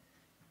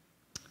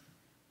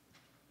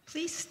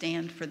Please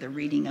stand for the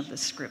reading of the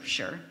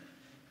scripture.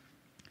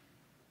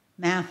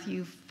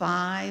 Matthew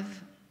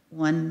 5,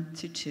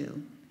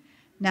 1-2.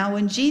 Now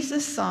when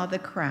Jesus saw the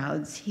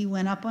crowds, he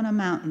went up on a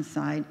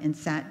mountainside and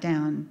sat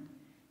down.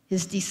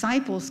 His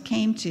disciples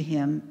came to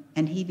him,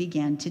 and he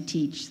began to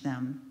teach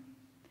them.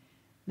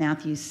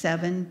 Matthew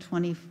 7,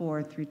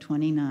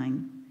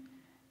 24-29.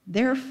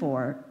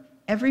 Therefore,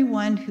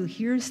 everyone who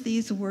hears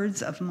these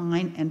words of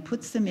mine and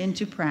puts them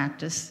into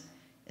practice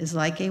is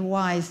like a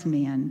wise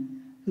man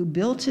who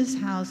built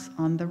his house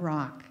on the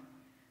rock.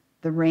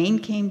 The rain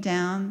came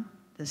down,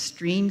 the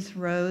streams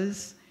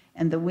rose,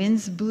 and the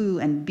winds blew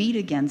and beat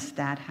against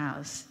that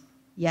house.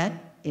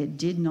 Yet it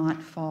did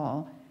not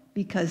fall,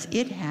 because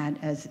it had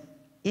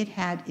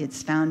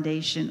its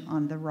foundation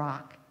on the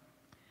rock.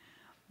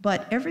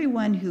 But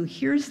everyone who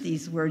hears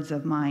these words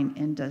of mine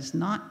and does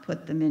not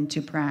put them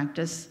into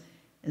practice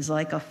is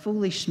like a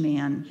foolish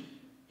man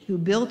who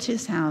built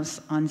his house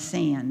on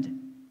sand.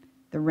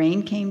 The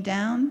rain came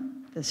down,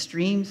 the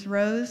streams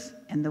rose,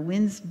 and the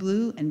winds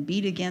blew and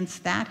beat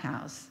against that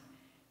house,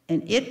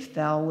 and it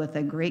fell with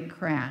a great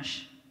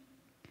crash.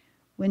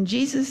 When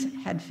Jesus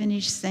had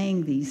finished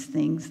saying these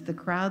things, the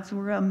crowds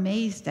were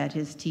amazed at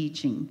his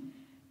teaching,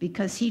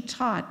 because he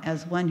taught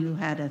as one who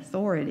had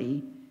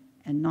authority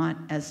and not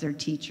as their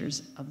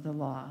teachers of the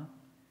law.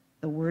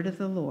 The word of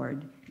the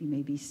Lord. You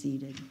may be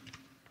seated.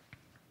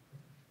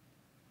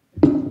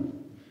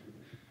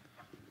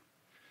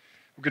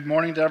 Good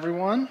morning to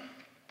everyone.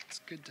 It's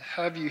good to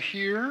have you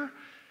here.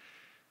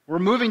 We're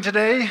moving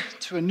today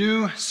to a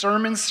new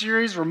sermon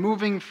series. We're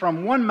moving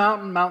from one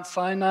mountain, Mount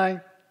Sinai,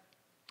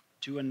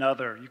 to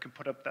another. You can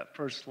put up that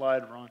first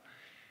slide, Ron.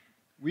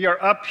 We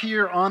are up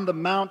here on the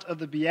Mount of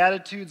the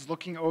Beatitudes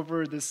looking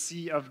over the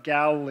Sea of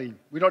Galilee.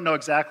 We don't know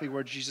exactly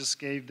where Jesus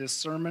gave this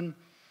sermon,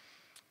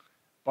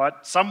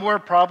 but somewhere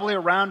probably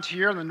around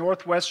here on the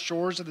northwest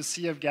shores of the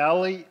Sea of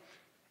Galilee.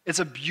 It's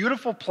a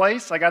beautiful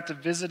place. I got to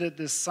visit it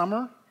this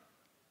summer.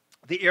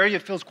 The area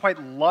feels quite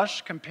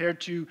lush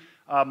compared to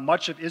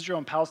much of Israel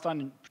and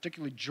Palestine, and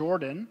particularly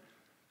Jordan.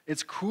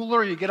 It's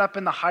cooler. You get up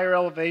in the higher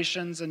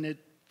elevations, and it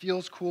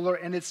feels cooler,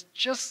 and it's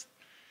just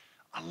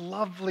a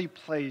lovely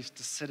place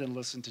to sit and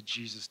listen to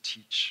Jesus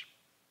teach.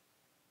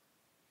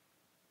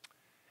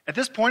 At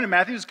this point in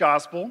Matthew's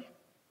gospel,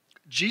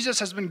 Jesus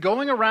has been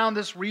going around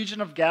this region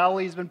of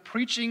Galilee. He's been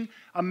preaching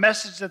a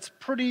message that's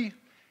pretty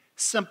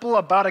simple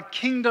about a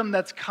kingdom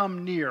that's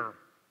come near.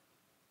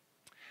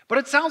 But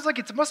it sounds like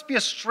it must be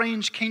a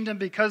strange kingdom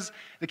because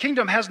the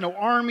kingdom has no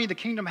army, the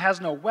kingdom has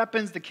no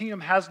weapons, the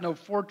kingdom has no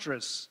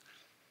fortress.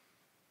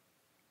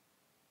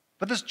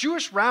 But this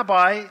Jewish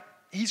rabbi,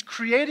 he's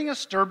creating a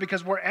stir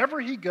because wherever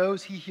he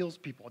goes, he heals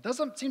people. It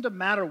doesn't seem to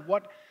matter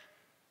what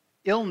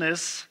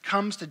illness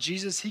comes to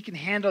Jesus. He can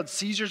handle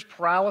Caesar's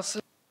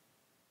paralysis.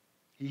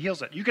 He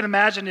heals it. You can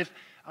imagine if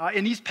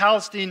in East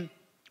Palestine,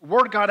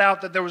 word got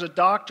out that there was a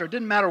doctor. It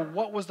didn't matter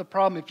what was the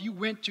problem. If you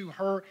went to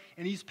her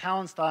in East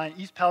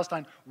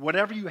Palestine,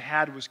 whatever you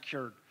had was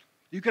cured.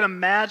 You can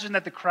imagine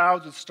that the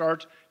crowds would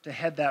start to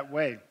head that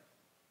way.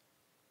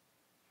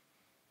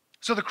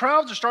 So the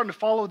crowds are starting to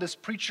follow this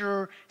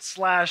preacher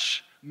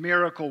 /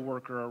 miracle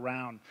worker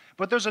around.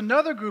 But there's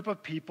another group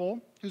of people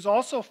who's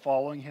also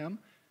following him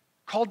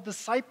called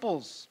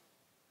disciples.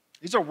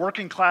 These are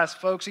working class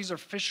folks. These are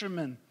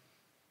fishermen.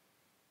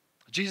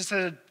 Jesus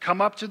had come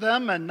up to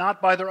them and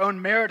not by their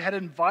own merit had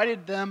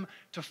invited them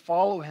to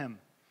follow him.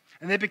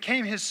 And they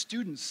became his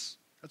students.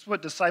 That's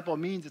what disciple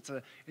means. It's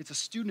a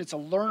student, it's a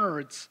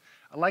learner.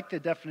 I like the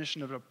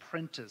definition of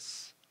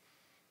apprentice.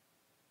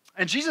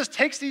 And Jesus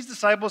takes these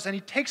disciples and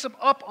he takes them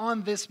up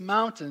on this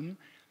mountain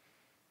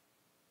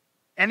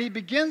and he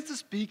begins to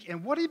speak,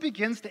 and what he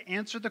begins to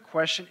answer the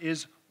question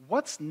is,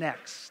 what's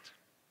next?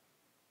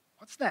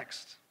 What's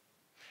next?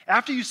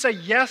 After you say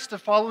yes to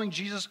following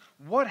Jesus,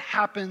 what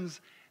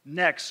happens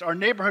next? Our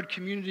neighborhood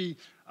community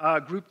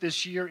group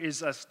this year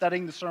is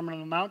studying the Sermon on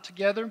the Mount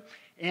together,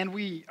 and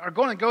we are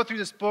going to go through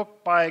this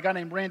book by a guy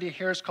named Randy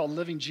Harris called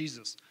Living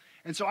Jesus.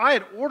 And so I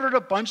had ordered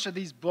a bunch of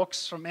these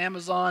books from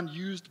Amazon,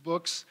 used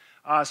books,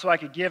 so I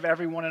could give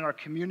everyone in our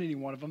community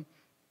one of them.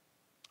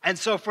 And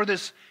so for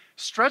this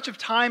stretch of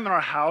time in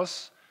our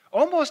house,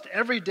 almost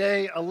every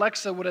day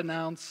Alexa would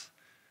announce,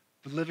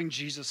 "The Living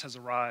Jesus has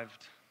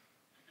arrived."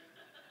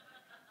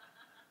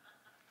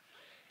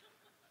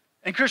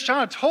 And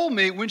Christiana told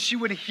me when she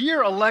would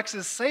hear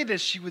Alexa say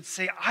this, she would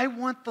say, "I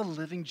want the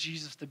living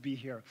Jesus to be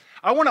here.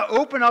 I want to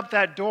open up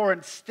that door,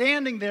 and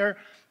standing there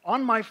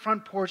on my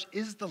front porch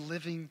is the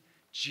living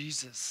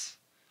Jesus."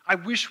 I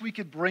wish we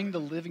could bring the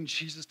living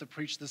Jesus to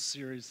preach this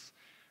series.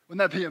 Wouldn't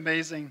that be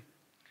amazing?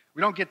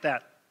 We don't get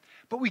that.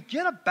 But we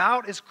get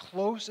about as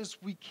close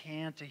as we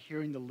can to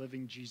hearing the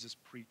living Jesus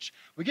preach.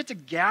 We get to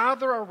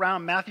gather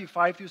around Matthew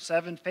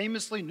 5-7,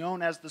 famously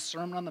known as the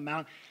Sermon on the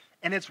Mount,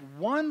 and it's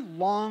one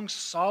long,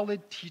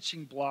 solid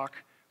teaching block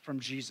from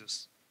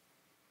Jesus.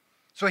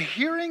 So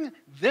hearing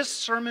this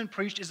sermon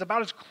preached is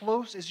about as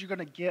close as you're going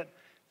to get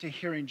to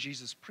hearing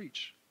Jesus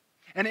preach.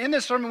 And in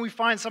this sermon, we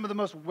find some of the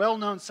most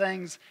well-known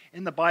sayings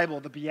in the Bible,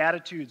 the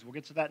Beatitudes. We'll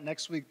get to that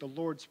next week, the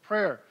Lord's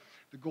Prayer,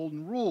 the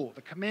golden rule,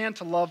 the command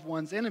to love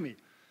one's enemy.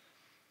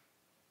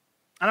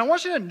 And I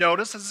want you to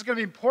notice, this is going to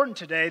be important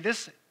today,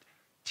 this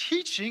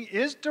teaching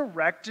is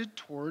directed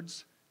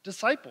towards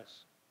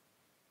disciples,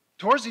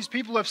 towards these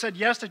people who have said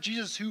yes to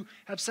Jesus, who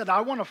have said,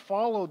 I want to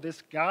follow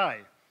this guy.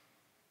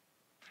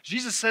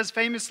 Jesus says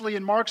famously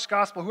in Mark's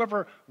gospel,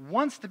 whoever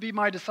wants to be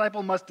my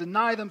disciple must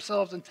deny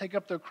themselves and take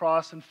up their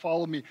cross and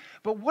follow me.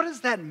 But what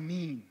does that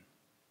mean?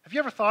 Have you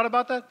ever thought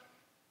about that?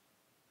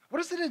 What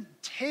does it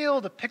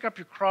entail to pick up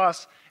your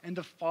cross and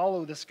to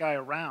follow this guy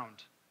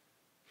around?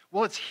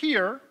 Well, it's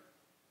here,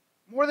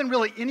 more than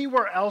really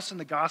anywhere else in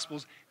the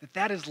Gospels,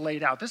 that is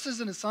laid out. This is,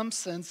 in some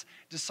sense,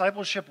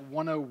 discipleship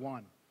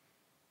 101.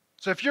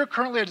 So if you're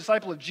currently a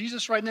disciple of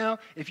Jesus right now,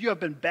 if you have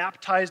been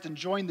baptized and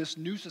joined this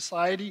new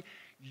society,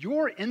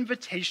 your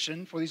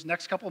invitation for these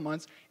next couple of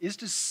months is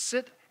to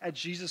sit at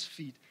Jesus'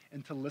 feet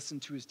and to listen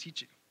to his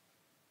teaching.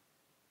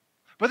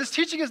 But this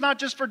teaching is not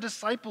just for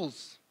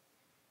disciples.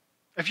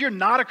 If you're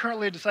not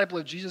currently a disciple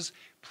of Jesus,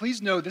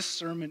 please know this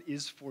sermon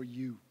is for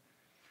you.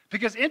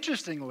 Because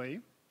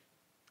interestingly,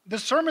 the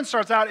sermon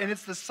starts out and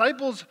it's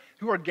disciples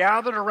who are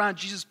gathered around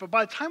Jesus, but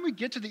by the time we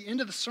get to the end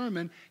of the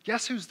sermon,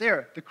 guess who's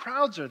there? The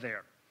crowds are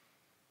there.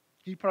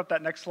 Can you put up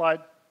that next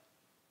slide?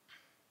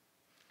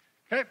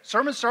 Okay,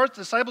 sermon starts,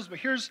 disciples, but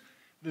here's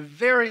the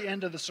very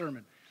end of the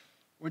sermon.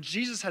 When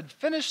Jesus had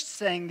finished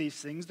saying these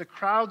things, the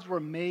crowds were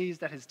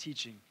amazed at his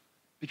teaching,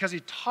 because he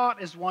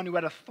taught as one who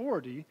had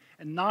authority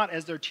and not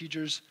as their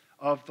teachers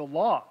of the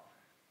law.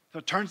 So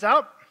it turns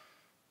out,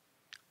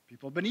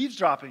 people have been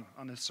eavesdropping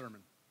on this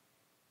sermon.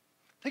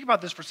 Think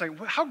about this for a second.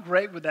 How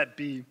great would that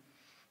be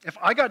if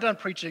I got done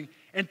preaching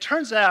and it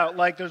turns out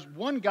like there's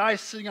one guy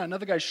sitting on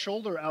another guy's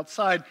shoulder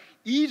outside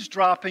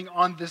eavesdropping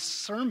on this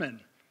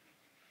sermon?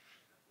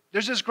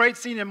 There's this great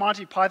scene in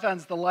Monty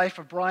Python's The Life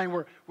of Brian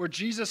where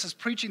Jesus is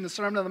preaching the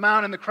Sermon on the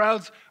Mount and the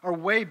crowds are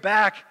way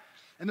back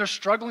and they're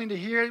struggling to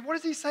hear. What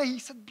does he say? He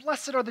said,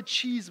 "Blessed are the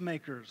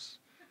cheesemakers."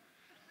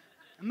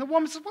 And the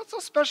woman said, "What's so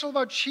special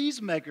about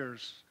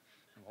cheesemakers?"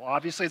 Well,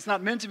 obviously, it's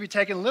not meant to be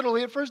taken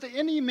literally. It refers to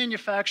any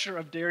manufacturer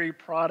of dairy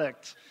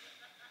product.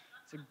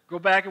 So go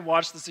back and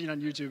watch the scene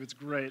on YouTube. It's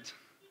great.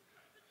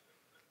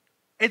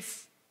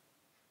 Let's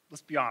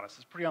be honest,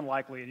 it's pretty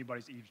unlikely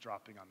anybody's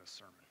eavesdropping on this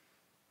sermon.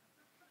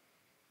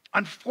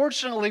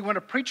 Unfortunately, when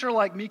a preacher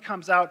like me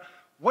comes out,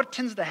 what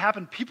tends to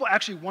happen? People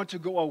actually want to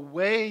go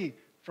away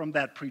from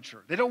that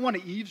preacher. They don't want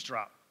to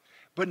eavesdrop,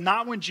 but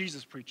not when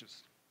Jesus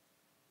preaches.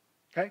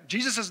 Okay?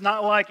 Jesus is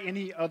not like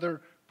any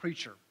other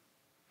preacher.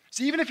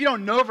 So even if you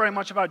don't know very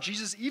much about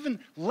Jesus, even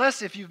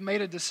less if you've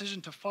made a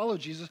decision to follow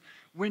Jesus,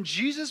 when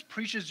Jesus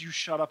preaches, you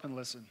shut up and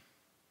listen.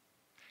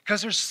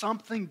 Because there's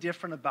something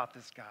different about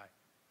this guy.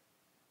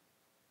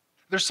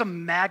 There's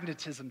some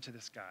magnetism to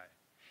this guy.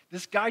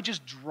 This guy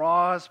just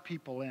draws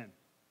people in.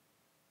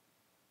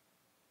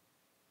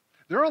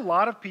 There are a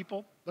lot of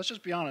people, let's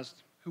just be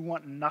honest, who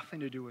want nothing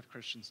to do with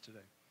Christians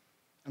today.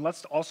 And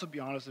let's also be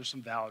honest, there's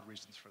some valid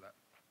reasons for that.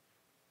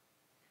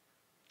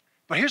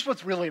 But here's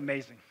what's really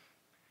amazing.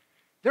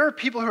 There are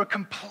people who are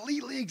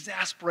completely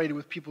exasperated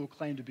with people who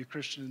claim to be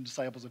Christians and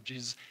disciples of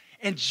Jesus,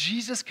 and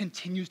Jesus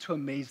continues to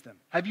amaze them.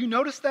 Have you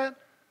noticed that?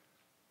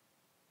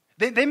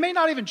 They may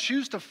not even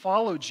choose to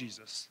follow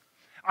Jesus.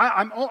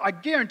 I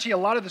guarantee a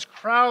lot of this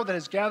crowd that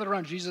has gathered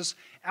around Jesus,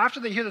 after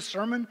they hear the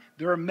sermon,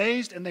 they're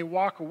amazed and they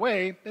walk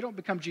away. They don't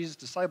become Jesus'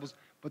 disciples,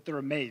 but they're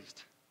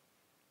amazed.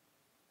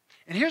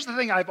 And here's the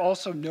thing I've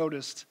also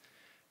noticed,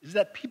 is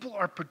that people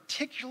are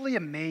particularly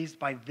amazed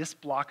by this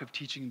block of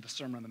teaching the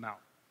Sermon on the Mount.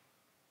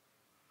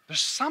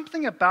 There's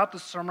something about the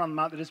Sermon on the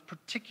Mount that is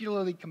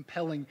particularly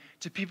compelling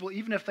to people,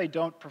 even if they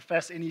don't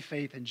profess any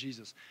faith in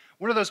Jesus.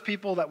 One of those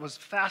people that was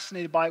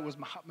fascinated by it was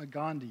Mahatma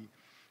Gandhi.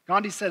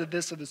 Gandhi said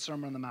this of the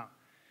Sermon on the Mount: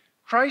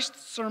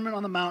 Christ's Sermon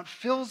on the Mount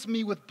fills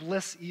me with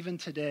bliss even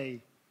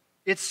today.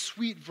 Its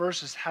sweet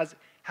verses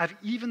have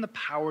even the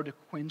power to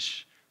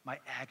quench my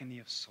agony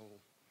of soul.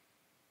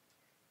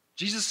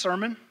 Jesus'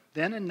 sermon,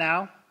 then and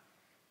now,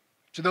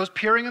 to those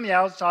peering on the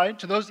outside,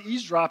 to those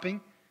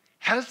eavesdropping,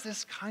 has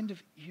this kind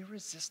of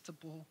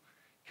irresistible,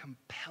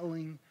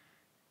 compelling,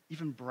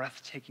 even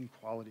breathtaking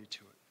quality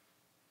to it.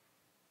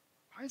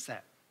 Why is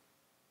that?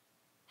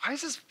 Why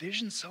is this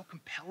vision so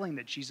compelling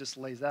that Jesus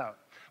lays out?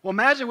 Well,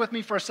 imagine with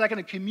me for a second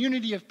a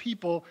community of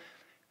people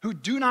who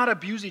do not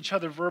abuse each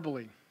other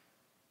verbally.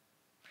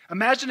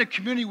 Imagine a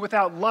community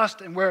without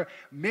lust and where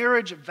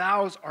marriage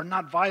vows are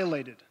not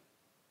violated.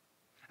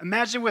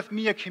 Imagine with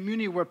me a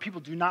community where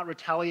people do not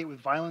retaliate with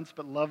violence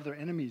but love their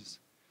enemies.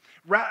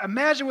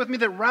 Imagine with me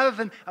that rather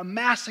than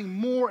amassing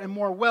more and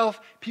more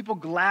wealth, people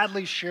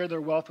gladly share their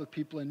wealth with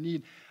people in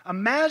need.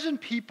 Imagine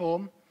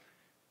people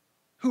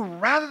who,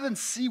 rather than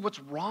see what's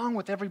wrong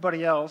with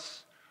everybody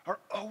else, are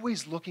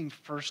always looking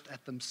first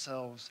at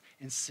themselves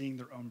and seeing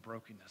their own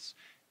brokenness.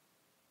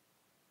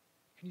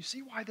 Can you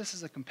see why this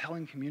is a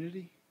compelling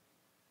community?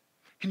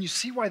 Can you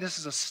see why this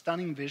is a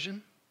stunning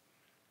vision?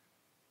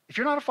 If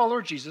you're not a follower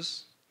of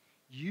Jesus,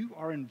 you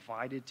are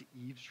invited to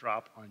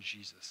eavesdrop on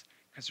Jesus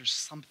because there's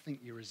something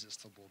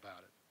irresistible about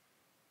it.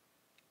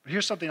 But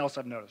here's something else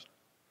I've noticed.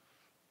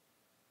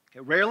 Okay,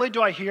 rarely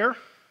do I hear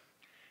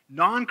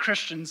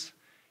non-Christians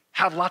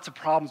have lots of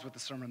problems with the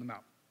Sermon on the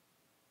Mount.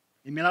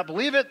 You may not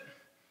believe it.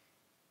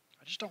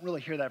 I just don't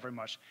really hear that very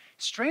much.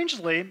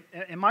 Strangely,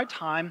 in my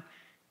time,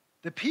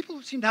 the people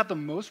who seem to have the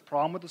most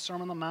problem with the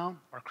Sermon on the Mount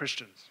are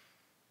Christians.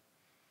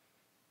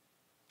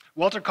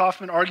 Walter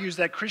Kaufman argues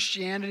that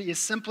Christianity is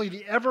simply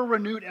the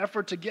ever-renewed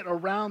effort to get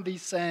around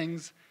these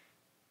sayings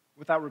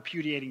without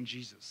repudiating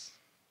Jesus.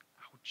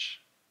 Ouch.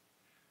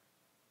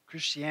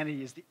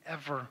 Christianity is the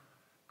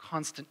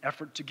ever-constant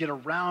effort to get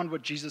around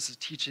what Jesus is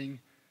teaching,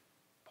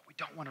 but we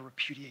don't want to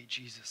repudiate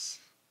Jesus.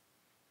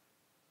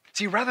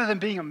 See, rather than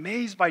being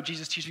amazed by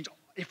Jesus' teachings,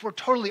 if we're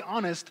totally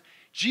honest,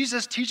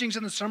 Jesus' teachings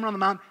in the Sermon on the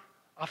Mount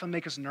often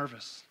make us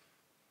nervous.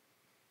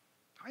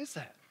 Why is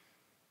that?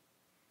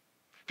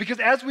 Because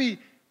as we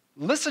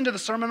listen to the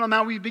Sermon on the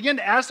Mount, we begin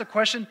to ask the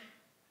question,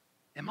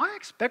 am I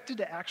expected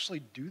to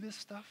actually do this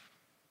stuff?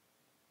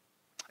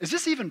 Is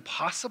this even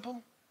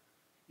possible?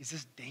 Is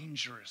this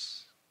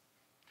dangerous?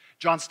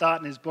 John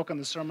Stott, in his book on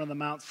the Sermon on the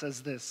Mount,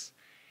 says this: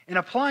 in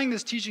applying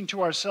this teaching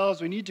to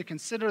ourselves, we need to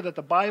consider that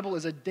the Bible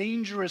is a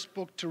dangerous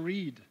book to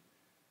read,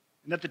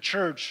 and that the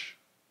church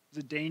is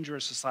a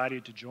dangerous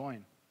society to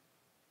join.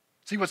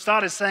 See, what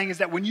Stott is saying is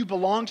that when you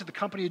belong to the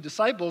company of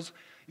disciples,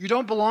 you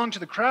don't belong to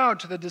the crowd,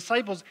 to the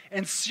disciples,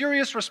 and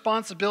serious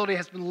responsibility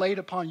has been laid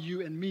upon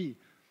you and me.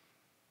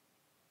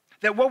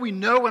 That what we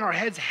know in our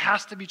heads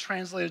has to be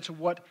translated to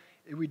what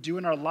we do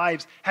in our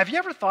lives. Have you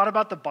ever thought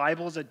about the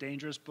Bible as a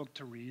dangerous book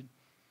to read?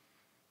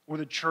 Or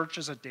the church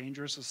as a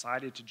dangerous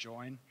society to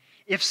join?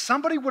 If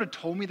somebody would have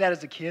told me that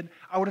as a kid,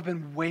 I would have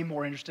been way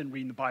more interested in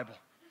reading the Bible.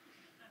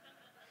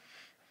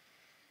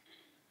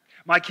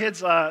 My kids,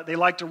 they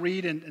like to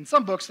read, and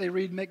some books they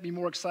read make me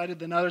more excited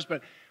than others,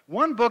 but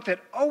one book that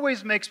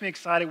always makes me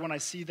excited when I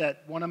see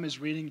that one of them is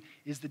reading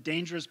is The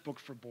Dangerous Book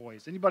for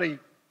Boys. Anybody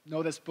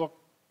know this book?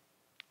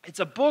 It's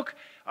a book,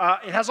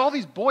 it has all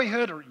these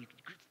boyhood, or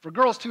for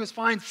girls too, it's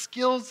fine,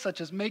 skills such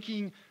as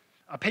making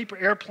a paper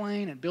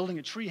airplane and building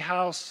a tree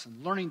house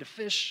and learning to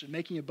fish and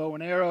making a bow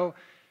and arrow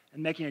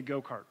and making a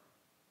go-kart.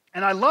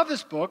 And I love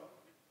this book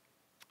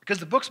because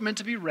the book's meant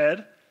to be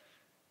read,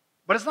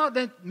 but it's not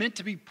meant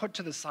to be put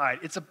to the side.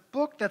 It's a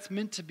book that's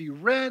meant to be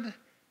read and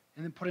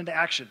then put into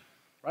action,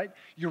 right?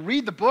 You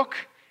read the book,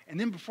 and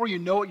then before you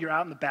know it, you're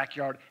out in the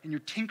backyard, and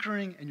you're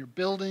tinkering, and you're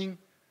building,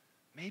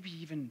 maybe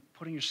even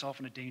putting yourself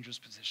in a dangerous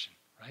position,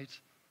 right?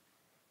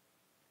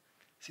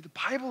 See, the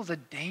Bible is a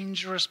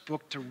dangerous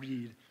book to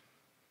read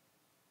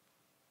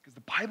because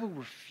the Bible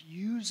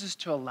refuses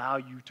to allow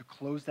you to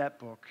close that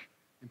book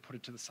and put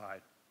it to the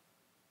side.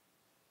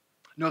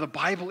 No, the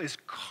Bible is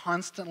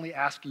constantly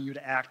asking you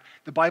to act.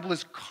 The Bible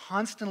is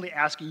constantly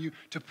asking you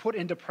to put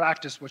into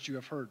practice what you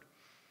have heard.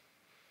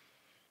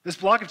 This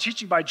block of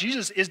teaching by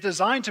Jesus is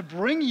designed to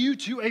bring you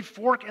to a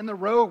fork in the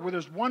road where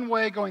there's one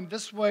way going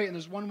this way and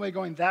there's one way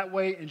going that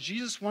way, and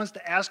Jesus wants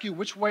to ask you,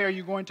 which way are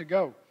you going to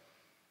go?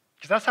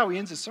 Because that's how he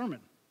ends his sermon.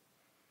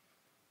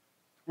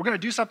 We're going to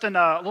do something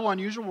a little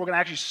unusual. We're going to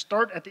actually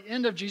start at the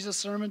end of Jesus'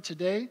 sermon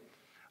today,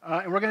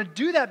 and we're going to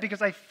do that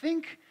because I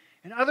think,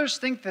 and others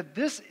think, that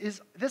this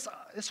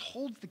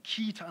holds the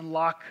key to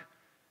unlock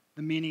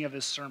the meaning of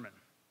his sermon.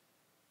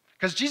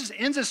 Because Jesus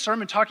ends his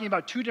sermon talking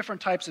about two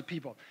different types of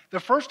people.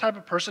 The first type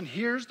of person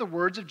hears the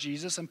words of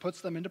Jesus and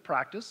puts them into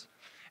practice,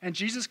 and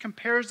Jesus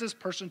compares this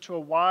person to a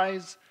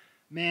wise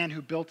man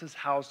who built his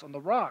house on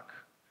the rock.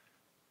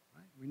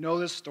 Right? We know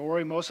this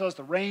story. Most of us,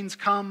 the rains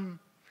come,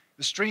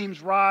 the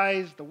streams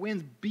rise, the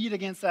winds beat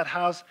against that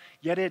house,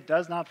 yet it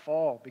does not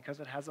fall because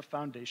it has a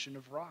foundation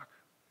of rock.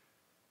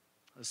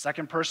 The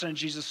second person in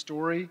Jesus'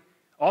 story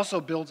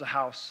also builds a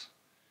house.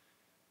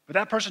 But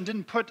that person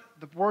didn't put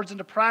the words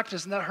into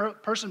practice, and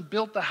that person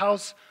built the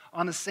house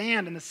on the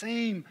sand, and the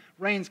same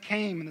rains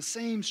came, and the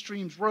same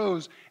streams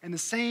rose, and the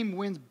same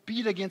winds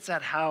beat against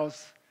that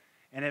house,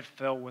 and it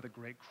fell with a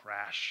great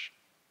crash.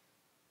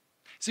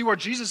 See, where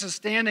Jesus is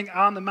standing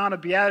on the Mount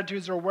of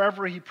Beatitudes or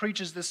wherever he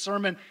preaches this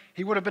sermon,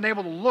 he would have been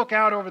able to look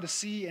out over the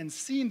sea and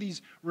seen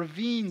these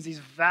ravines, these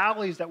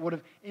valleys that would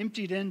have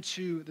emptied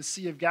into the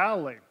Sea of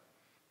Galilee.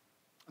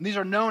 And these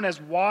are known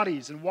as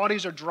wadis, and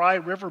wadis are dry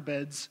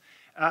riverbeds.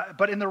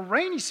 But in the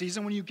rainy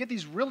season, when you get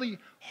these really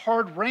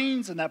hard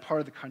rains in that part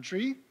of the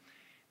country,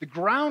 the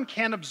ground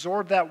can't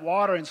absorb that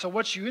water. And so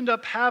what you end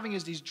up having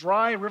is these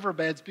dry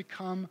riverbeds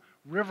become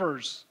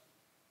rivers.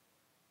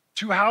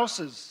 Two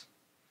houses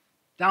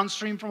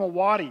downstream from a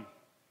wadi.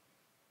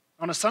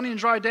 On a sunny and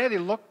dry day, they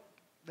look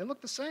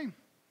the same.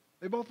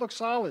 They both look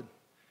solid.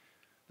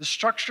 The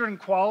structure and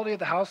quality of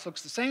the house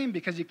looks the same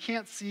because you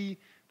can't see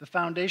the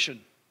foundation.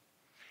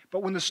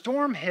 But when the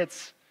storm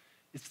hits,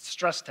 it's the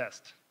stress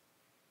test.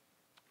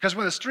 Because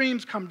when the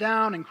streams come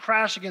down and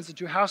crash against the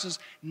two houses,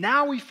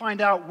 now we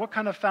find out what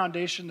kind of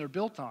foundation they're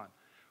built on.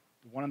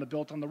 The one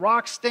built on the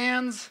rock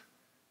stands.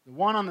 The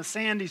one on the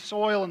sandy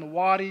soil in the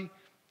wadi,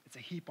 it's a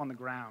heap on the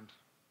ground.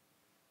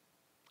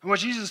 And what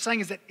Jesus is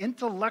saying is that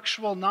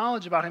intellectual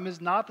knowledge about him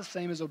is not the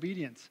same as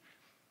obedience.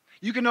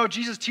 You can know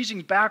Jesus'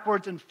 teachings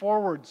backwards and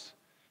forwards.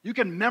 You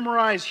can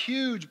memorize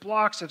huge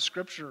blocks of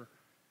Scripture.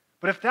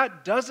 But if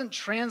that doesn't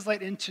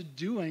translate into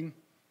doing,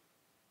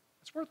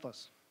 it's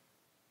worthless.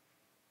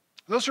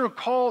 Those who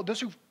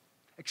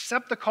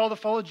accept the call to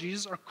follow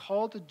Jesus are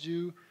called to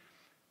do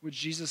what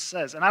Jesus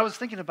says. And I was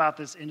thinking about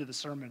this into the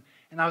sermon,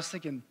 and I was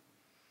thinking,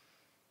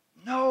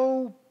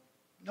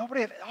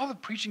 nobody, all the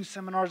preaching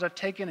seminars I've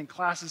taken and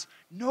classes,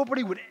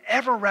 nobody would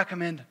ever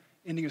recommend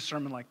ending a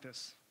sermon like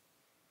this.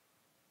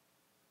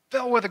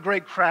 Fell with a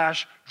great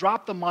crash,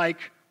 drop the mic,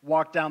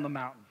 walk down the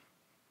mountain.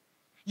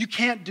 You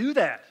can't do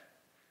that.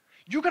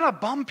 You're going to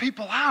bum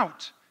people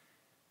out.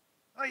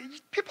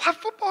 People have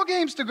football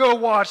games to go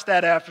watch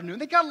that afternoon.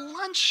 They got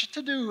lunch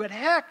to do at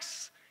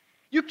Hex.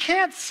 You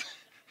can't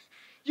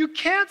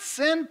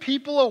send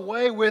people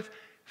away with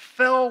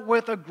fell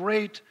with a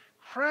great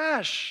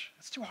crash.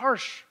 It's too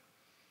harsh.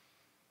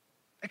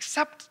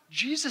 Except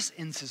Jesus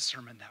ends his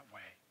sermon that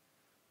way.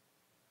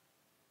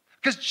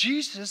 Because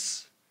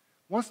Jesus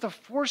wants to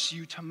force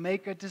you to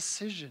make a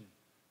decision.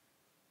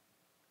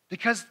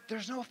 Because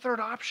there's no third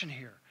option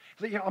here.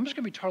 I'm just going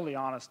to be totally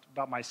honest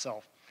about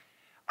myself.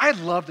 I'd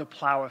love to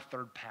plow a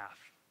third path.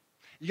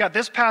 You got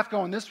this path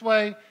going this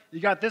way. You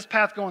got this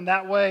path going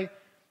that way.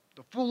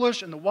 The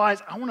foolish and the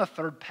wise. I want a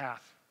third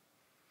path.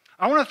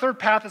 I want a third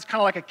path that's kind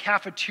of like a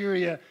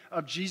cafeteria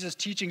of Jesus'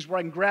 teachings where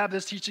I can grab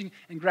this teaching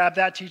and grab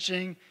that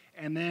teaching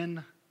and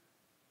then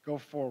go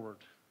forward.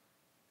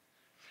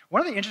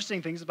 One of the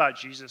interesting things about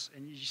Jesus,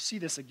 and you see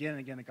this again and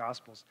again in the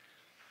Gospels,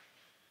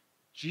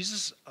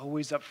 Jesus is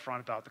always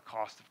upfront about the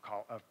cost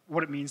of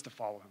what it means to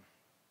follow him.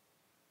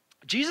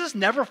 Jesus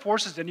never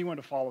forces anyone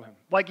to follow him.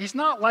 Like, he's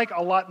not like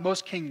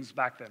most kings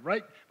back then,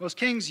 right? Most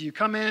kings, you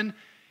come in,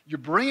 you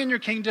bring in your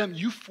kingdom,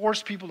 you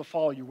force people to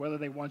follow you, whether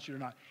they want you or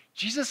not.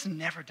 Jesus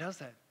never does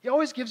that. He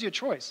always gives you a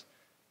choice.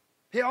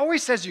 He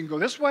always says you can go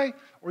this way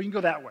or you can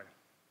go that way.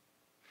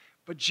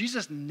 But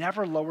Jesus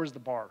never lowers the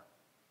bar.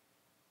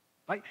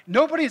 Like,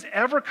 nobody has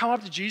ever come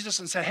up to Jesus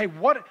and said, hey,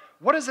 what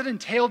does it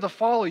entail to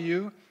follow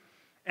you?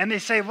 And they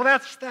say, well,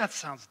 that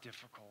sounds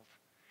difficult.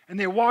 And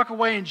they walk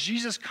away, and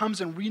Jesus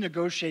comes and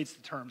renegotiates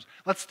the terms.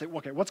 Let's think,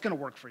 okay, what's going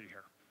to work for you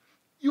here?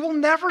 You will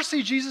never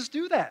see Jesus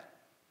do that.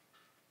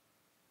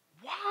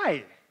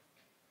 Why?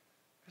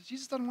 Because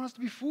Jesus doesn't want us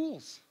to be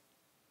fools.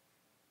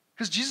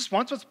 Because Jesus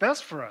wants what's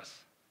best for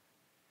us.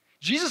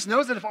 Jesus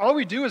knows that if all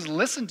we do is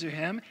listen to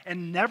him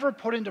and never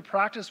put into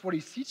practice what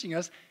he's teaching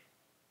us,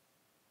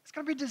 it's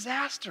going to be a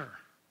disaster.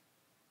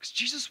 Because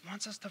Jesus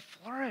wants us to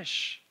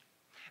flourish.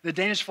 The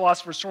Danish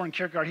philosopher Søren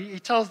Kierkegaard, he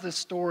tells this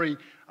story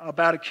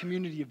about a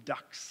community of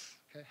ducks.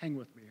 Okay, hang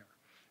with me here.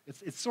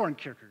 It's Søren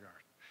Kierkegaard.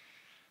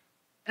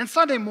 And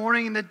Sunday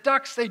morning, the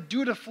ducks, they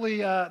dutifully,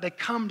 they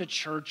come to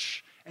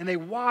church, and they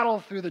waddle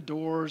through the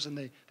doors, and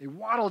they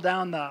waddle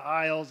down the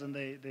aisles, and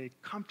they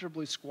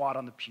comfortably squat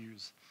on the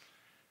pews.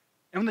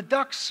 And when the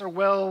ducks are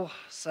well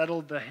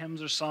settled, the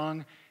hymns are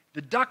sung,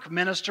 the duck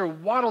minister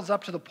waddles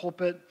up to the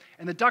pulpit,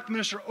 and the duck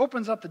minister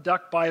opens up the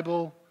duck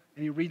Bible,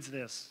 and he reads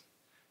this.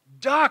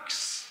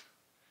 Ducks,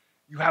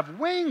 you have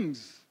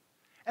wings.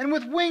 And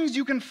with wings,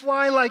 you can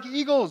fly like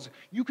eagles.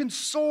 You can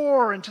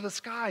soar into the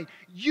sky.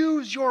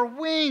 Use your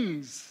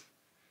wings.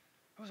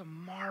 It was a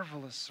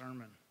marvelous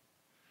sermon.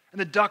 And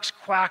the ducks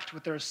quacked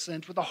with their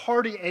assent, with a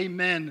hearty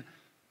amen.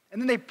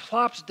 And then they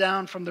plopped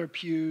down from their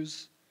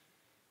pews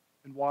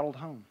and waddled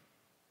home.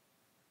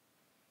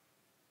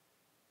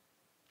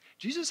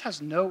 Jesus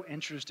has no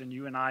interest in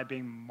you and I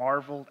being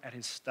marveled at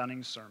his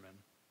stunning sermon,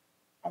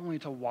 only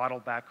to waddle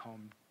back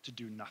home to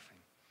do nothing.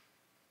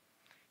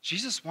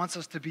 Jesus wants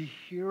us to be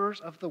hearers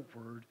of the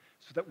word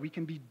so that we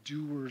can be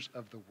doers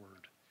of the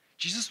word.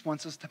 Jesus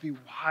wants us to be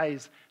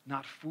wise,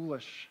 not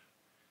foolish.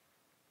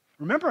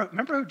 Remember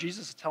who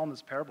Jesus is telling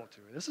this parable to.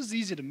 This is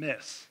easy to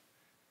miss.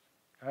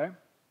 Okay?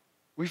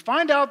 We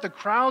find out the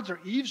crowds are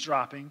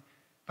eavesdropping,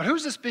 but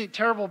who's this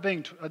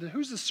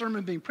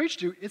sermon being preached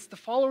to? It's the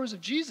followers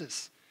of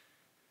Jesus.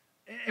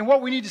 And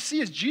what we need to see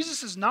is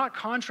Jesus is not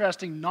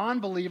contrasting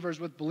non-believers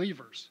with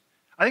believers.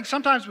 I think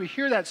sometimes we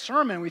hear that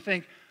sermon, we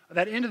think,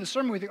 that end of the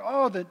sermon, we think,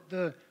 oh,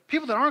 the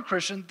people that aren't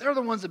Christian, they're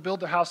the ones that build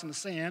their house in the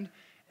sand,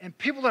 and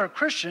people that are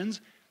Christians,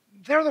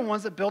 they're the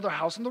ones that build their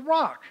house on the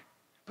rock.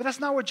 But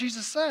that's not what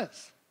Jesus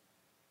says.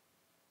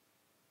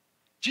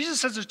 Jesus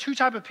says there's two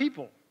types of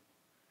people.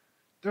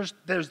 There's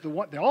the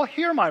one, they all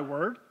hear my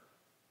word,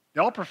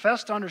 they all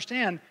profess to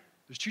understand.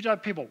 There's two types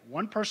of people.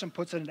 One person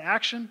puts it into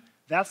action,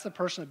 that's the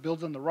person that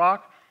builds on the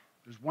rock.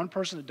 There's one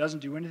person that doesn't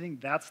do anything,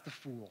 that's the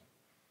fool.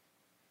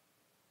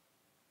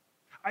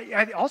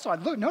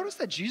 Notice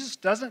that Jesus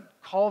doesn't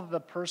call the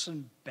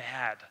person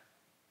bad.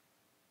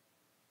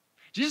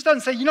 Jesus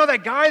doesn't say,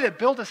 that guy that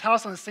built his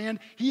house on the sand,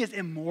 he is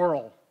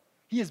immoral.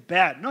 He is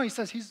bad. No, he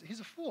says he's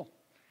a fool.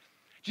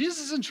 Jesus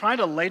isn't trying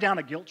to lay down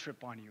a guilt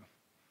trip on you.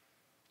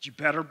 You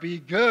better be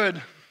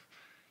good.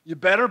 You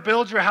better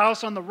build your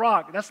house on the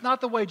rock. That's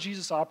not the way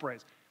Jesus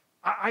operates.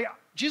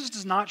 Jesus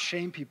does not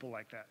shame people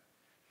like that.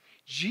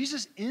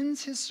 Jesus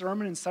ends his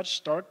sermon in such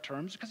stark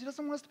terms because he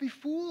doesn't want us to be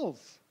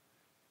fools.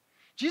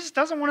 Jesus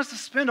doesn't want us to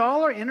spend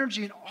all our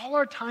energy and all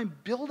our time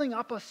building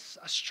up a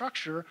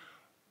structure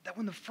that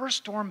when the first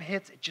storm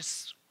hits, it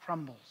just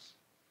crumbles.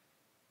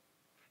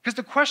 Because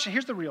the question,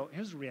 here's the reality.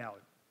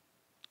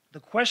 The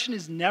question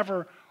is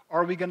never,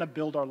 are we going to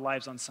build our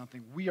lives on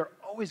something? We are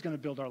always going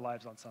to build our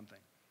lives on something.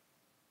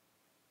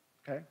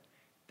 Okay?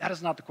 That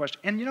is not the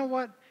question. And you know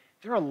what?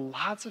 There are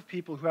lots of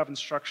people who have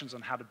instructions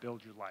on how to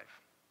build your life.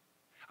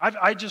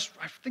 I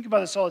think about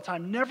this all the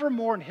time. Never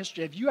more in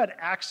history have you had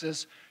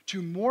access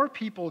to more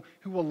people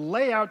who will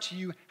lay out to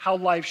you how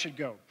life should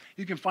go.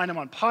 You can find them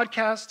on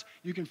podcasts.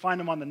 You can find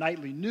them on the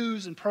nightly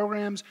news and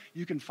programs.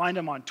 You can find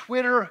them on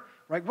Twitter,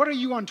 right? What are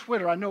you on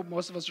Twitter? I know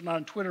most of us are not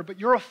on Twitter, but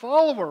you're a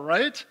follower,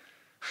 right?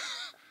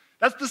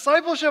 That's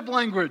discipleship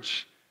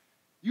language.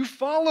 You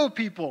follow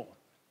people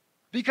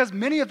because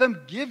many of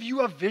them give you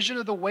a vision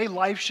of the way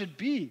life should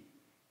be.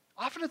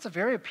 Often it's a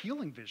very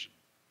appealing vision.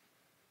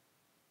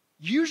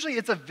 Usually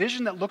it's a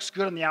vision that looks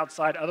good on the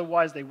outside,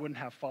 otherwise they wouldn't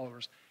have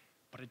followers,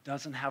 but it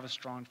doesn't have a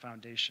strong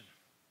foundation.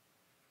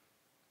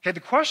 Okay,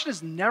 the question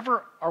is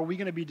never, are we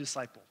going to be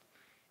discipled?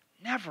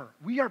 Never.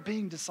 We are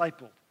being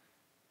discipled.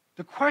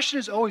 The question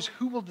is always,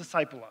 who will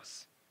disciple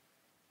us?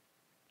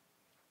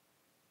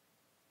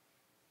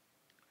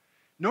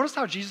 Notice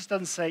how Jesus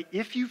doesn't say,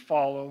 if you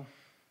follow,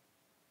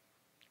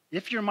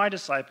 if you're my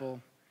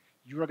disciple,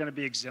 you are going to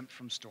be exempt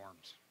from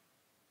storms.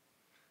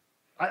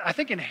 I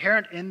think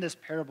inherent in this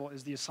parable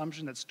is the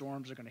assumption that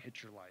storms are going to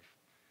hit your life.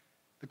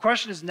 The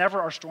question is never,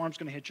 are storms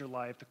going to hit your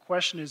life? The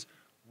question is,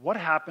 what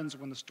happens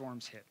when the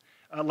storms hit?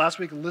 Last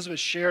week,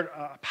 Elizabeth shared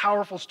a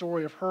powerful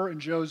story of her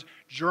and Joe's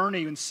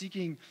journey in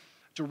seeking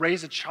to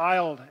raise a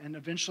child and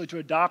eventually to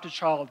adopt a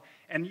child.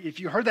 And if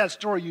you heard that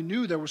story, you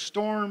knew there was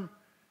storm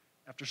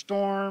after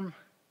storm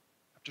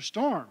after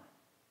storm.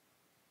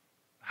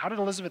 How did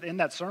Elizabeth end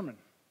that sermon?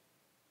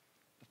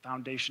 The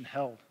foundation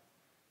held.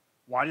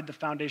 Why did the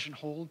foundation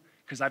hold?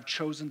 Because I've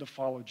chosen to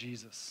follow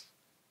Jesus.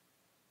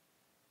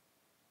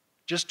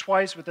 Just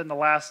twice within the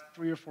last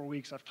 3 or 4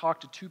 weeks, I've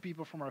talked to 2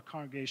 people from our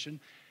congregation,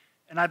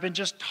 and I've been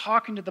just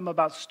talking to them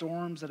about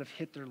storms that have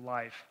hit their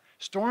life.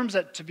 Storms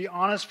that, to be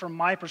honest, from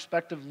my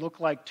perspective, look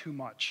like too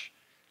much.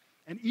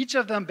 And each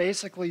of them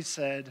basically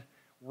said,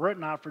 were it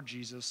not for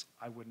Jesus,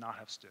 I would not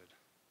have stood.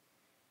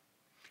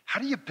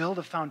 How do you build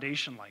a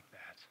foundation like that?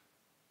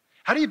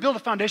 How do you build a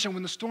foundation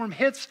when the storm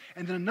hits,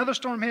 and then another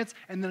storm hits,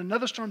 and then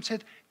another storm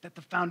hits, that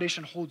the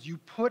foundation holds? You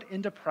put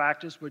into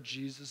practice what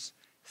Jesus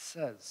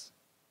says.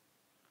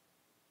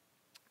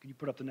 Can you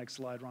put up the next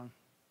slide, Ron?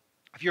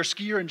 If you're a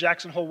skier in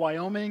Jackson Hole,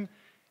 Wyoming,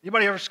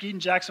 anybody ever skied in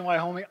Jackson,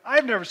 Wyoming?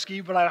 I've never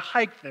skied, but I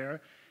hiked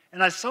there,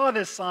 and I saw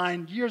this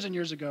sign years and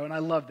years ago, and I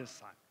love this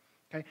sign.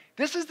 Okay?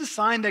 This is the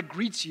sign that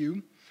greets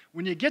you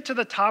when you get to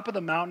the top of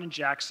the mountain in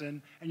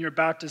Jackson and you're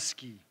about to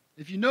ski.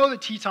 If you know the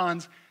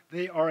Tetons,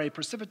 they are a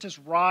precipitous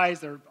rise.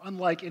 They're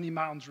unlike any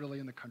mountains really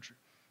in the country.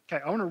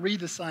 Okay, I want to read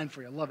the sign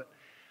for you. I love it.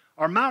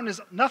 Our mountain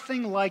is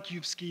nothing like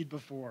you've skied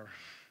before.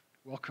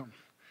 Welcome.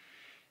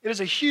 It is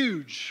a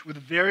huge, with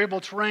variable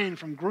terrain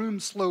from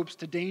groomed slopes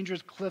to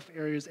dangerous cliff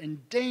areas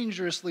and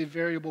dangerously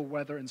variable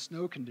weather and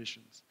snow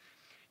conditions.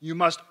 You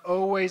must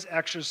always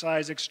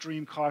exercise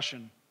extreme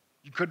caution.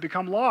 You could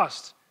become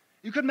lost.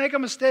 You could make a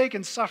mistake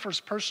and suffer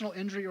personal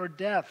injury or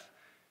death.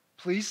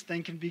 Please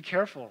think and be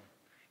careful.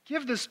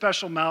 Give this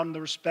special mountain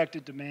the respect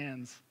it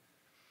demands.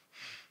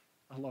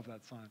 I love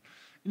that sign.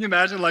 Can you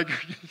imagine, like,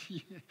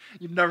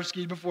 you've never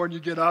skied before and you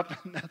get up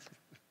and that's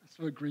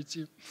what greets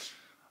you?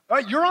 All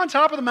right, you're on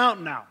top of the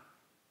mountain now.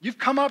 You've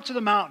come up to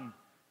the mountain,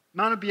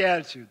 Mount of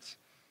Beatitudes.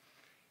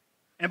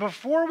 And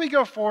before we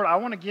go forward, I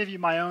want to give you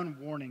my own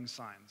warning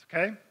signs,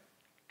 okay?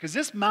 Because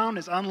this mountain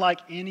is unlike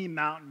any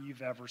mountain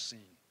you've ever seen.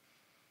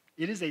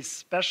 It is a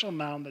special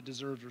mountain that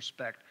deserves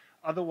respect.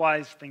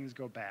 Otherwise, things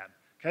go bad.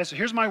 Okay, so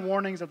here's my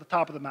warnings at the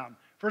top of the mountain.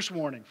 First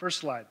warning, first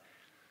slide.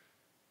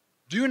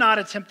 Do not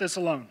attempt this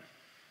alone.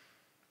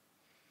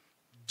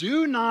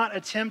 Do not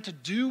attempt to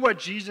do what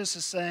Jesus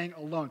is saying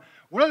alone.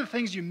 One of the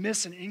things you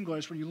miss in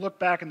English when you look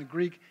back in the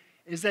Greek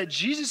is that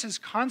Jesus is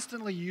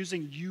constantly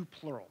using you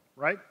plural,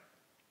 right?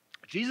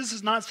 Jesus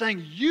is not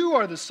saying you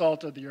are the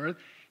salt of the earth.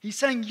 He's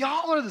saying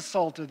y'all are the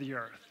salt of the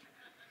earth.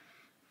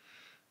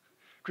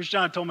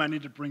 Christiana told me I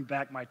need to bring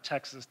back my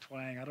Texas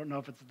twang. I don't know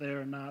if it's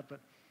there or not,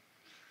 but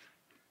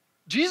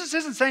Jesus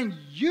isn't saying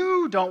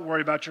you don't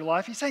worry about your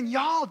life. He's saying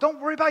y'all don't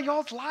worry about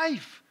y'all's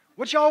life,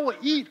 what y'all will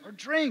eat or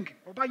drink,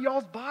 or about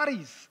y'all's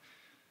bodies.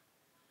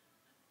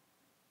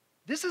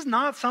 This is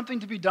not something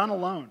to be done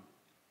alone.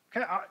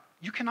 Okay,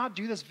 you cannot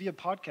do this via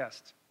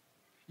podcast.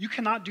 You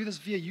cannot do this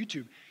via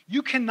YouTube.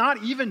 You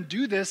cannot even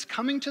do this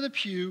coming to the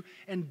pew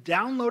and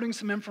downloading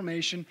some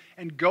information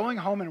and going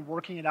home and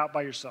working it out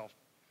by yourself.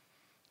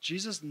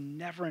 Jesus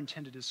never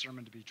intended his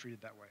sermon to be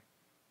treated that way,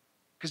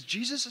 because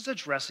Jesus is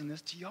addressing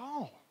this to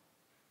y'all.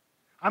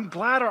 I'm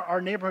glad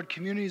our neighborhood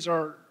communities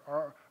are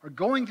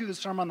going through the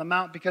Sermon on the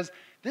Mount, because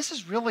this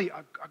is really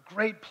a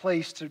great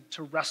place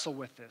to wrestle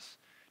with this,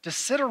 to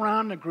sit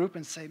around in a group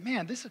and say,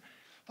 man,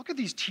 look at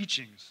these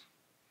teachings.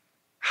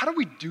 How do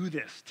we do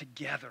this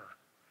together?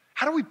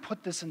 How do we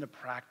put this into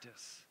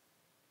practice?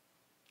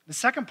 The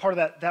second part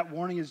of that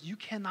warning is you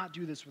cannot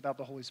do this without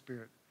the Holy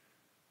Spirit.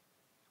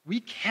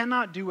 We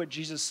cannot do what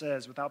Jesus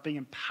says without being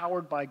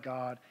empowered by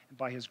God and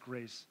by his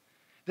grace.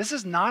 This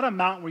is not a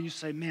mountain where you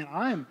say,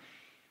 man,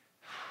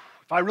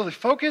 if I really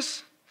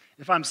focus,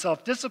 if I'm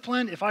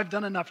self-disciplined, if I've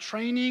done enough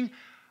training,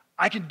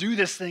 I can do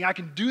this thing. I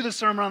can do the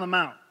Sermon on the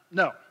Mount.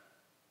 No.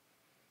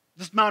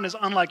 This mountain is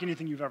unlike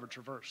anything you've ever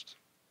traversed.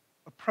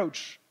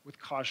 Approach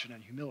with caution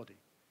and humility.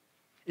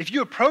 If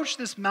you approach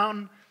this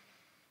mountain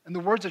and the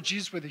words of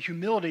Jesus with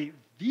humility,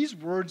 these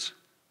words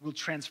will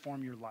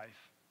transform your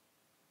life.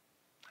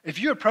 If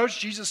you approach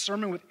Jesus'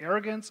 sermon with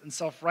arrogance and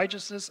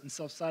self-righteousness and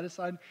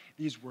self-satisfied,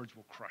 these words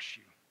will crush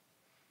you.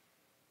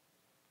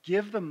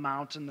 Give the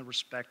mountain the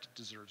respect it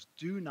deserves.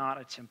 Do not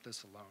attempt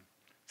this alone.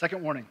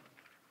 Second warning,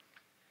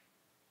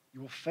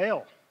 you will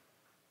fail.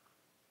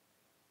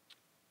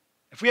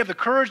 If we have the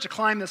courage to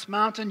climb this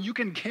mountain, you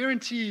can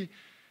guarantee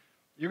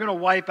you're going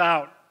to wipe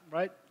out,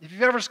 right? If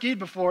you've ever skied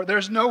before,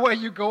 there's no way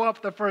you go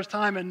up the first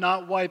time and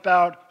not wipe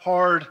out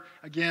hard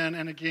again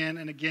and again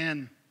and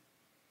again.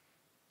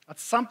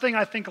 That's something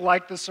I think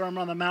like the Sermon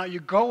on the Mount. You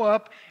go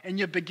up and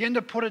you begin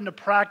to put it into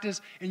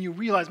practice and you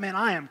realize, man,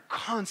 I am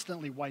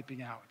constantly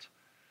wiping out.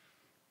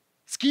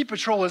 Ski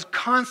patrol is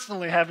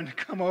constantly having to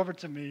come over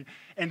to me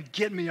and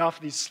get me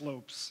off these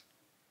slopes.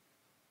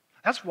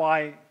 That's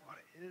why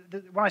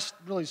when I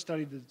really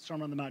studied the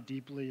Sermon on the Mount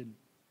deeply in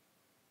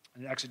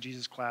the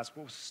exegesis class,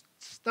 what was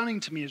stunning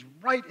to me is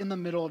right in the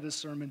middle of this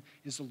sermon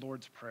is the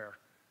Lord's Prayer.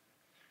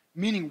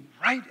 Meaning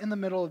right in the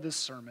middle of this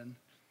sermon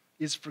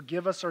is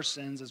forgive us our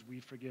sins as we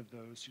forgive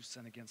those who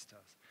sin against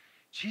us.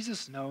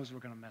 Jesus knows we're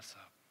going to mess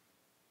up.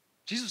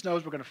 Jesus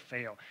knows we're going to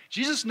fail.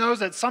 Jesus knows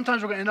that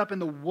sometimes we're going to end up in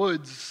the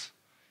woods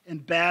in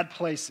bad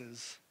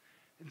places.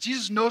 And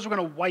Jesus knows we're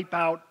going to wipe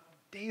out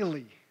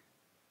daily.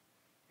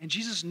 And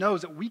Jesus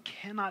knows that we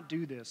cannot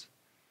do this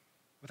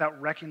without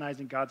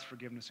recognizing God's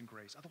forgiveness and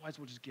grace. Otherwise,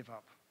 we'll just give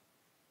up.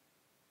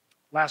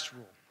 Last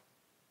rule.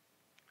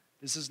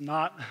 This is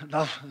not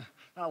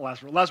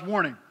last rule, last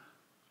warning.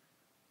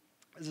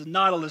 This is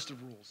not a list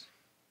of rules.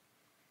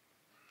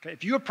 Okay,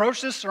 if you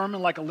approach this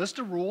sermon like a list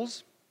of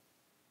rules,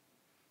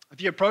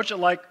 if you approach it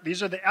like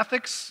these are the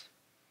ethics,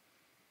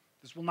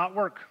 this will not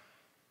work.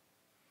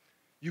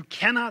 You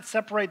cannot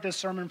separate this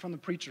sermon from the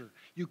preacher.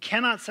 You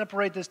cannot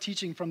separate this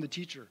teaching from the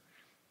teacher.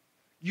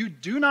 You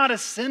do not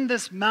ascend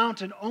this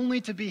mountain only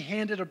to be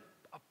handed a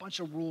bunch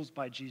of rules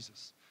by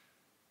Jesus.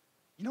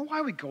 You know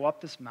why we go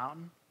up this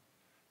mountain?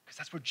 Because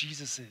that's where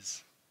Jesus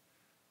is.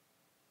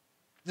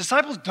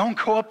 Disciples don't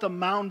go up the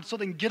mountain so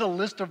they can get a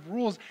list of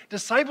rules.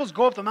 Disciples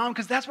go up the mountain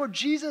because that's where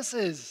Jesus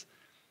is.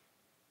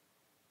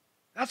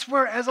 That's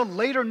where, as a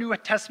later New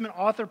Testament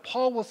author,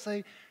 Paul will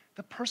say,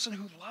 the person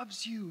who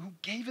loves you, who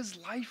gave his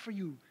life for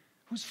you,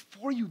 who's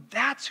for you,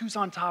 that's who's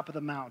on top of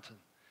the mountain.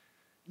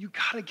 You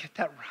got to get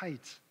that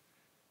right.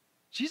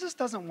 Jesus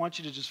doesn't want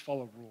you to just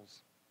follow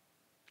rules.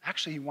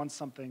 Actually, he wants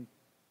something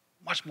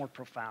much more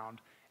profound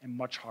and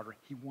much harder.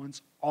 He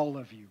wants all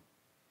of you.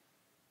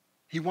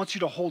 He wants you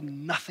to hold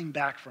nothing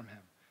back from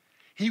him.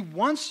 He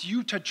wants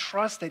you to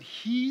trust that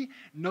he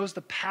knows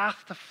the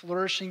path to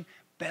flourishing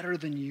better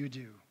than you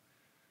do.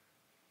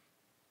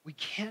 We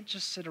can't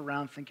just sit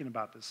around thinking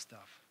about this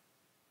stuff.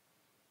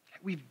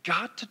 We've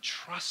got to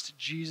trust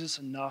Jesus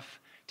enough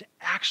to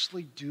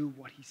actually do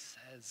what he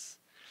says.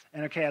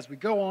 And okay, as we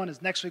go on,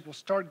 as next week we'll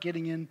start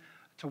getting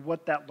into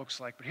what that looks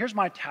like. But here's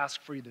my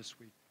task for you this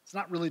week. It's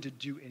not really to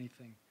do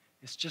anything.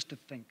 It's just to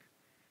think.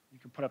 You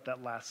can put up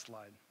that last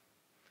slide.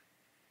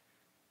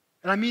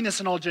 And I mean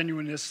this in all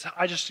genuineness.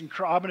 I'm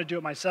going to do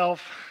it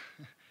myself.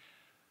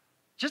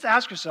 Just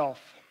ask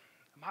yourself,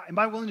 am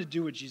I willing to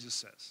do what Jesus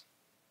says?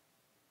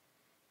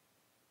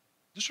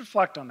 Just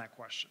reflect on that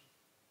question.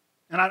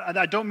 And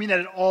I don't mean that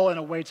at all in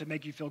a way to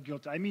make you feel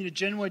guilty. I mean to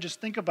genuinely just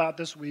think about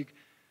this week,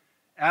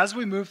 as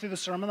we move through the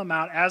Sermon on the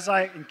Mount, as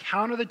I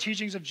encounter the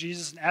teachings of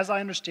Jesus and as I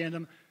understand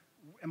them,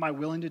 am I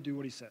willing to do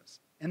what he says?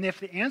 And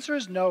if the answer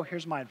is no,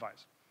 here's my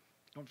advice.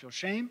 Don't feel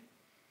shame.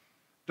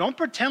 Don't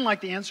pretend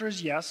like the answer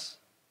is yes.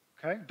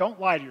 Okay? Don't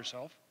lie to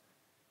yourself.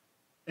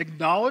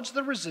 Acknowledge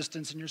the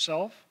resistance in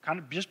yourself. Kind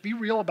of just be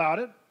real about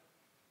it.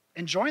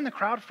 And join the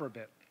crowd for a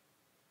bit.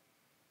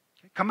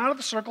 Okay? Come out of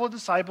the circle of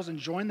disciples and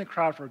join the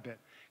crowd for a bit.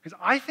 Because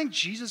I think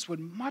Jesus would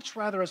much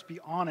rather us be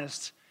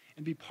honest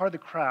and be part of the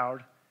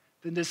crowd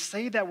than to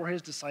say that we're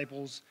his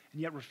disciples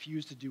and yet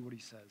refuse to do what he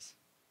says.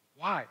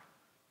 Why?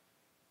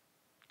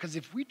 Because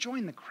if we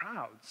join the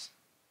crowds,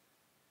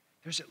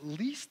 there's at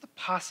least the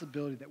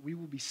possibility that we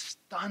will be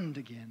stunned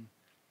again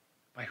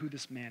by who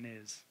this man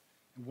is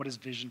and what his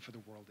vision for the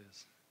world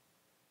is.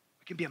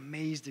 We can be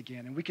amazed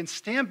again, and we can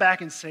stand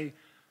back and say,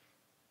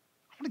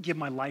 I want to give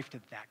my life to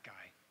that guy.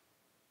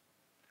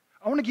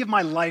 I want to give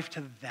my life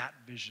to that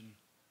vision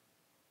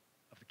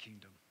of the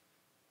kingdom.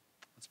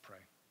 Let's pray.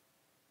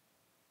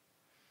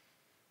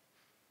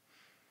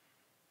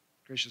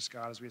 Gracious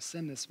God, as we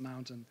ascend this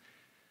mountain,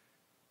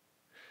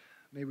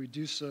 may we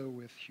do so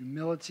with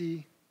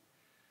humility.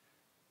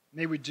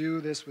 May we do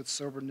this with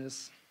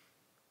soberness.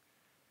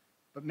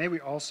 But may we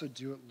also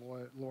do it,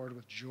 Lord,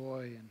 with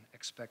joy and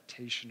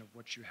expectation of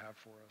what you have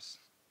for us.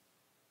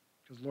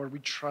 Because, Lord, we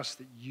trust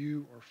that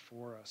you are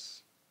for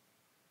us.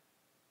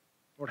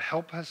 Lord,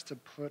 help us to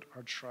put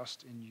our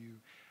trust in you.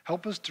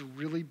 Help us to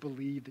really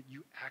believe that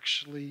you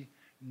actually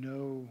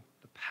know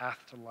the path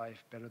to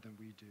life better than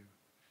we do.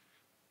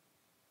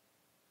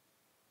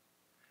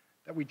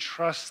 That we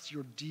trust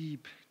your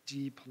deep,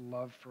 deep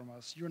love from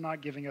us. You're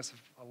not giving us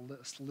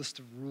a list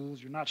of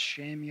rules. You're not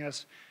shaming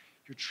us.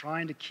 You're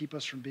trying to keep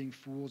us from being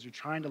fools. You're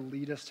trying to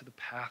lead us to the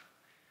path,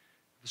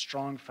 the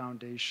strong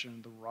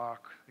foundation, the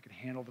rock that can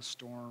handle the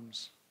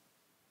storms.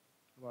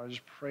 Lord, I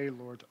just pray,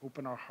 Lord, to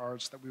open our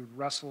hearts, that we would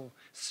wrestle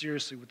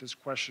seriously with this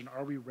question,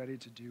 are we ready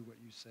to do what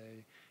you say?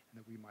 And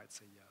that we might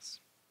say yes.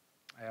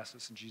 I ask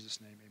this in Jesus'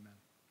 name, amen.